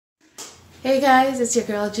Hey guys, it's your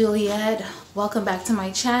girl Juliet. Welcome back to my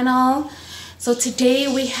channel. So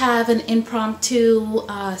today we have an impromptu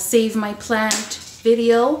save my plant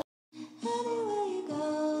video.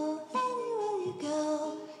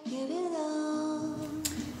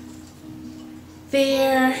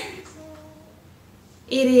 There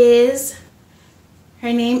it is.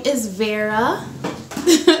 Her name is Vera.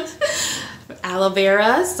 Aloe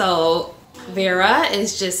Vera. So Vera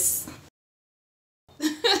is just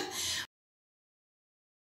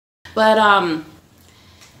but I've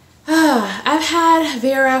had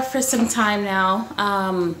Vera for some time now.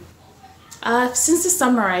 Since the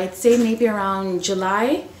summer, I'd say maybe around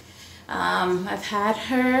July. I've had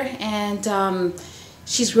her, and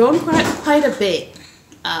she's grown quite a bit.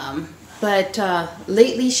 But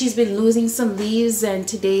lately she's been losing some leaves, and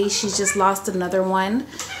today she's just lost another one.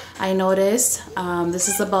 I noticed. This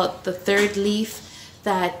is about the third leaf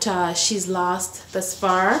that she's lost thus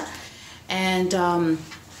far, and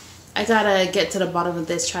I gotta get to the bottom of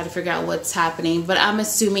this, try to figure out what's happening, but I'm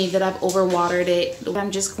assuming that I've overwatered it.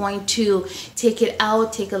 I'm just going to take it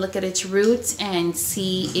out, take a look at its roots, and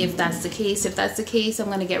see if that's the case. If that's the case, I'm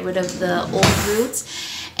going to get rid of the old roots,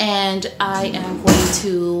 and I am going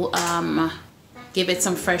to give it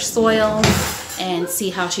some fresh soil and see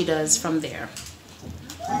how she does from there.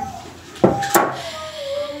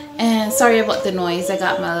 And sorry about the noise, I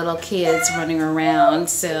got my little kids running around,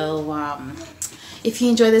 so if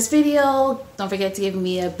you enjoy this video, don't forget to give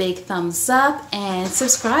me a big thumbs up and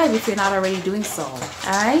subscribe if you're not already doing so.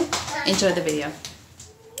 Alright? Enjoy the video.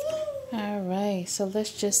 Alright, so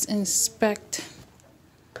let's just inspect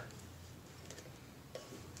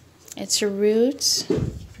its roots.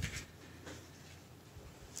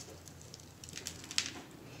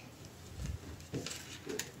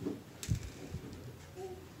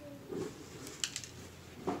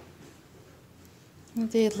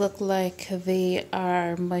 They look like they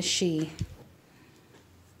are mushy.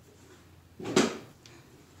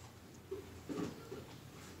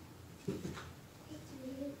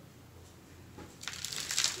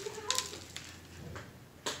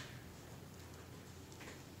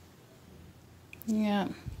 Yeah,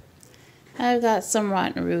 I've got some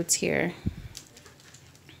rotten roots here.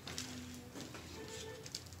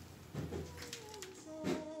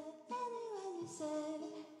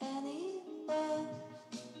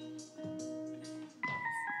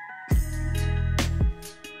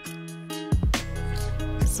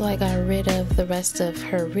 So I got rid of the rest of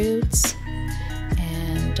her roots,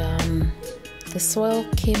 and the soil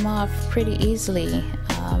came off pretty easily,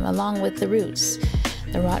 along with the roots,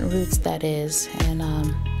 the rotten roots that is. And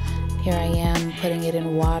here I am putting it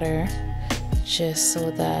in water just so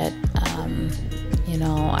that you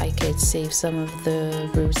know, I could save some of the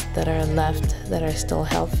roots that are left that are still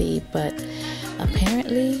healthy, but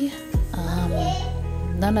apparently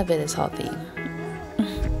none of it is healthy.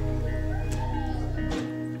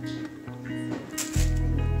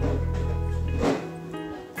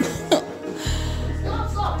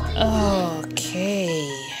 Okay.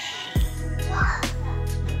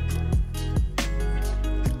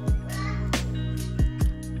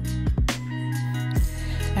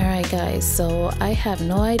 Alright guys, so I have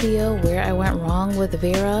no idea where I went wrong with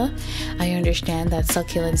Vera. I understand that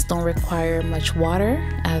succulents don't require much water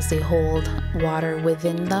as they hold water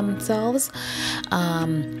within themselves.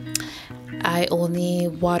 I only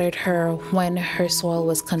watered her when her soil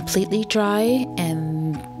was completely dry,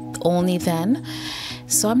 and only then.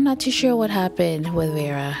 So I'm not too sure what happened with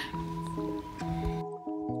Vera.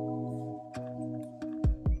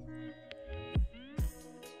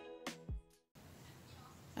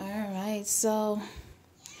 Alright, so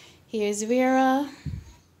here's Vera.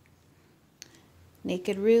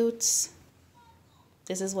 Naked roots.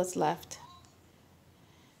 This is what's left.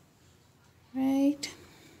 Right.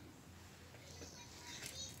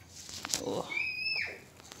 Oh.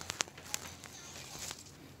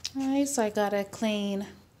 Alright, so I got a clean,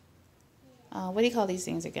 what do you call these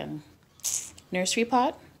things again? Nursery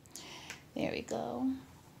pot. There we go.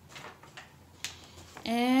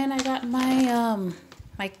 And I got my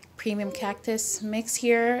my premium cactus mix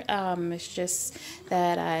here. It's just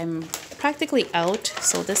that I'm practically out,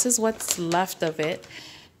 so this is what's left of it.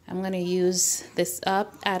 I'm going to use this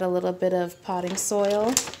up, add a little bit of potting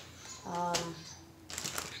soil.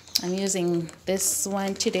 I'm using this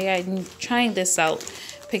one today. I'm trying this out.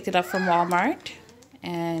 Picked it up from Walmart,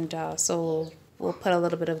 and so we'll put a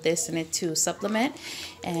little bit of this in it to supplement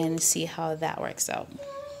and see how that works out.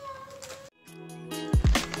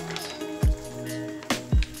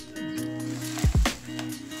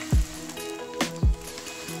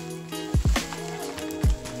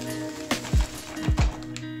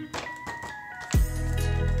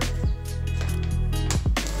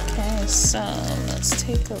 So let's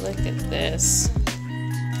take a look at this.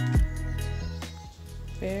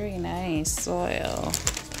 Very nice soil.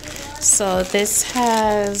 So this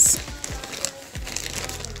has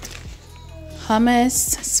humus,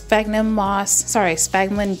 sphagnum moss,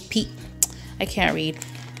 sphagnum peat. I can't read.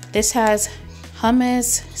 This has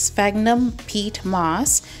humus, sphagnum peat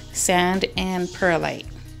moss, sand, and perlite.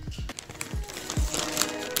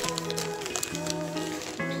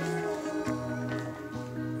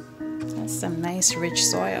 That's some nice rich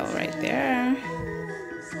soil right there.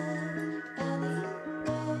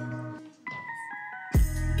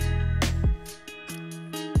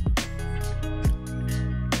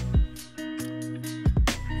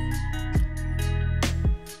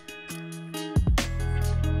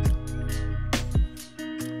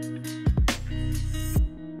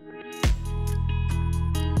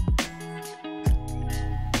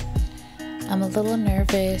 I'm a little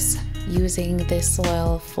nervous using this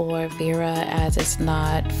soil for Vera as it's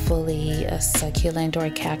not fully a succulent or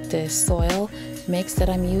cactus soil mix that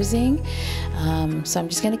I'm using. So I'm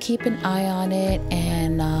just going to keep an eye on it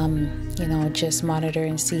and, you know, just monitor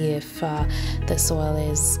and see if the soil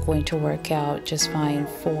is going to work out just fine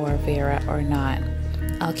for Vera or not.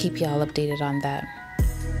 I'll keep y'all updated on that.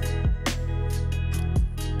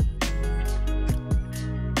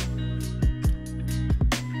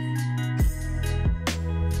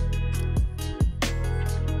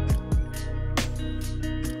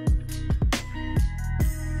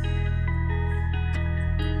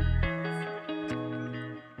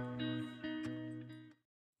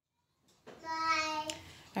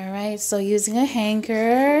 Alright, so using a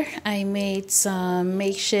hanger, I made some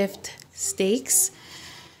makeshift stakes.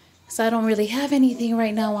 So I don't really have anything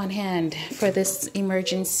right now on hand for this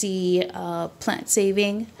emergency plant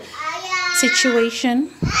saving situation.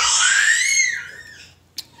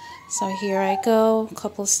 So here I go, a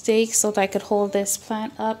couple stakes so that I could hold this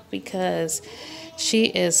plant up because she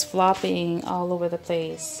is flopping all over the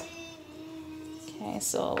place. Okay,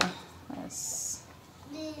 so let's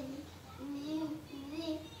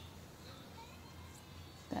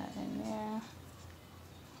that in there.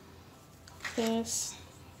 This.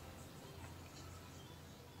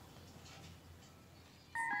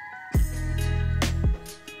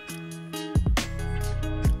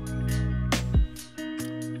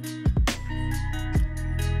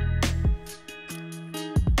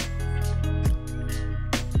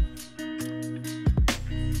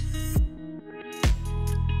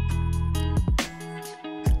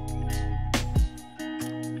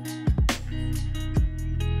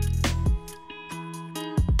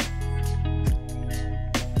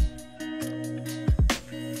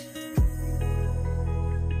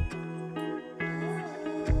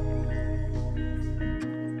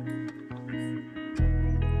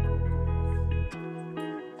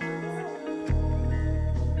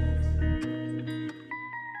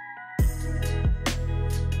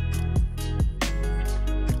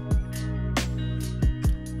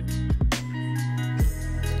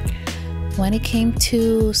 When it came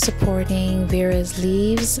to supporting Vera's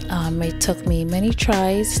leaves, it took me many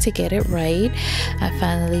tries to get it right. I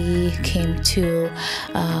finally came to,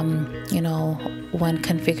 you know, one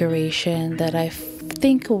configuration that I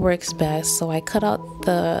think works best. So I cut out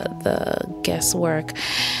the guesswork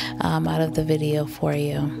out of the video for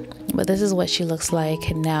you. But this is what she looks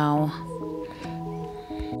like now.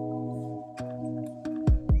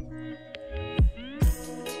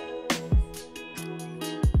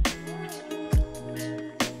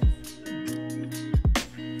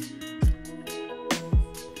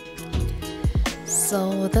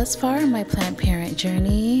 So thus far, my plant parent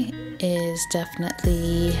journey is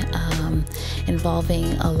definitely involving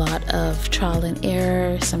a lot of trial and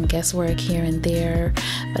error, some guesswork here and there,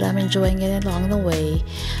 but I'm enjoying it along the way.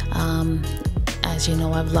 As you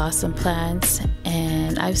know, I've lost some plants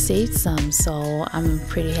and I've saved some, so I'm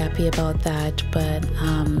pretty happy about that. But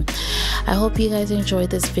I hope you guys enjoyed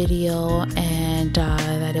this video and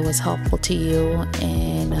that it was helpful to you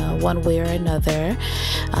in one way or another.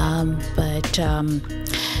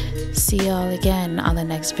 See y'all again on the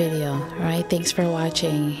next video. Alright, thanks for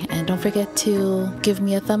watching, and don't forget to give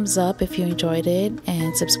me a thumbs up if you enjoyed it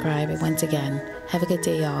and subscribe once again. Have a good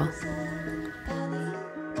day, y'all.